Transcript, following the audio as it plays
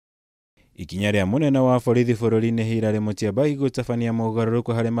Ikinya ria munene wa borithi bururi-ini hira rimutia gutabania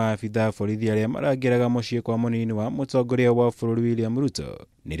mogaruruku hari maabitha borithi aria marangiraga mucii kwa munini wa mutongoria wa bururi William Ruto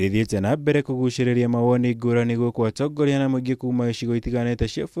nirithiite na mbere kuguciriria mawoni ngurani guku atongoria na muingi kuma icigo itiganite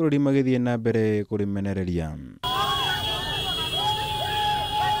cia bururi magithie na mbere kurimenereria.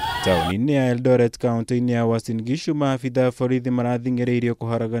 Tauni-ini ya Eldoret kaunti-ini ya Uasin Gishu maabitha borithi marathing'iriirio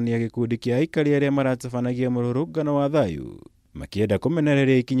kuharagania gikundi kia aikari aria maratabanagia mururunga wa thayu makienda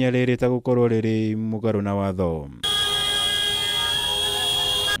kumenereria ikinya riri ta gukorwo riri mugaru na watho.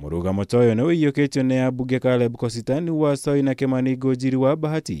 Murugamo ta uyu ni uiyukitio ni ambunge Caleb Kositani wa Soi na Kimani Ngũnjiri wa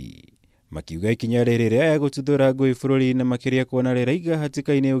Bahati makiuga ikinya riri ria gututhura ngui bururi na makiria kuona riraiga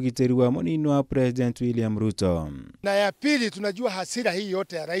hatikaini ugitiri wa munini wa President William Ruto. Na ya pili, tunajua hasira hii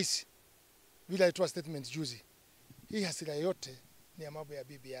yote ya rais vile alitoa statement juzi. Hii hasira yote ni ya mambo ya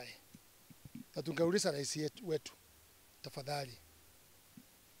BBI. Na tungeuliza rais wetu, tafadhali,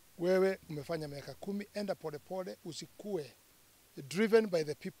 wewe umefanya miaka 10, enda pole pole, usikue driven by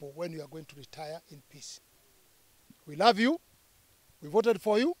the people when you are going to retire in peace. We love you, we voted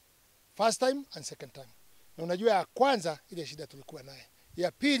for you first time and second time. Na unajua ya kwanza ile shida tulikuwa naye,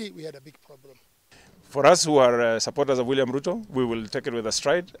 ya pili we had a big problem. For us who are supporters of William Ruto, we will take it with a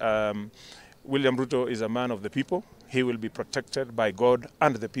stride. William Ruto is a man of the people. He will be protected by God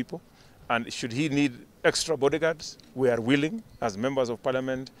and the people. And should he need extra bodyguards, we are willing as members of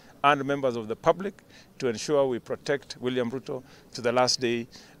parliament and members of the public to ensure we protect William Ruto to the last day,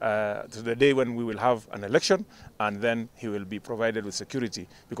 to the day when we will have an election, and then he will be provided with security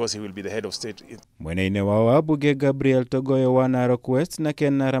because he will be the head of state. Mwene-ini wa ambunge Gabriel Togoyo wa Narok West na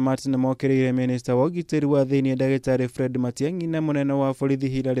Ken Naramat na mokiriire minister wa ugitiri wa thiini Dagitari Fred Matiang'i na munene wa borithi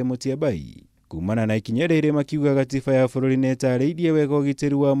hira rimutia kumana na ikinya riri makiuga gatiba ya bururi netariirie wega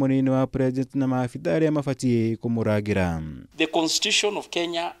ugitiri wa munini wa president na maabitha aria mabatie kumurangira. The Constitution of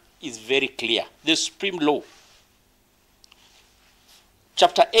Kenya is very clear. The Supreme Law,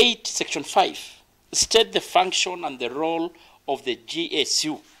 Chapter 8, Section 5, state the function and the role of the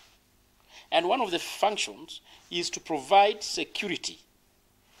GSU. And one of the functions is to provide security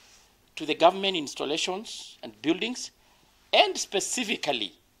to the government installations and buildings, and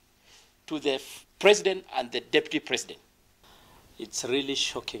specifically to the president and the deputy president. It's really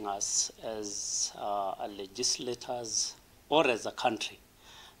shocking us as legislators or as a country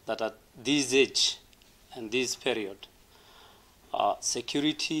that at this age and this period,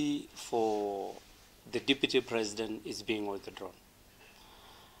 security for the deputy president is being withdrawn.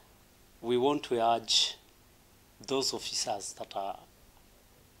 We want to urge those officers that are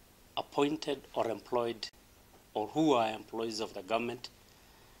appointed or employed or who are employees of the government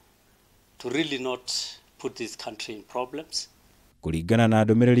to really not put this country in problems. Kuringana na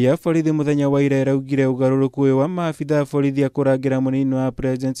ndumiriri ya borithi muthenya wa ira iraugire ugaruruku wa maabitha borithi akurangira munini wa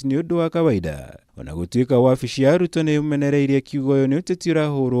president ni undu wa kawaida ona gutuika wabici ya Ruto ni umenereirie kiugo uyu ni uteti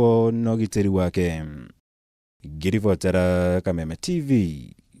urahurwo na ugitiri wake. Ngiribotera Kameme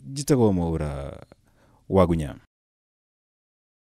TV, njitagwo Mwaura Wagunya.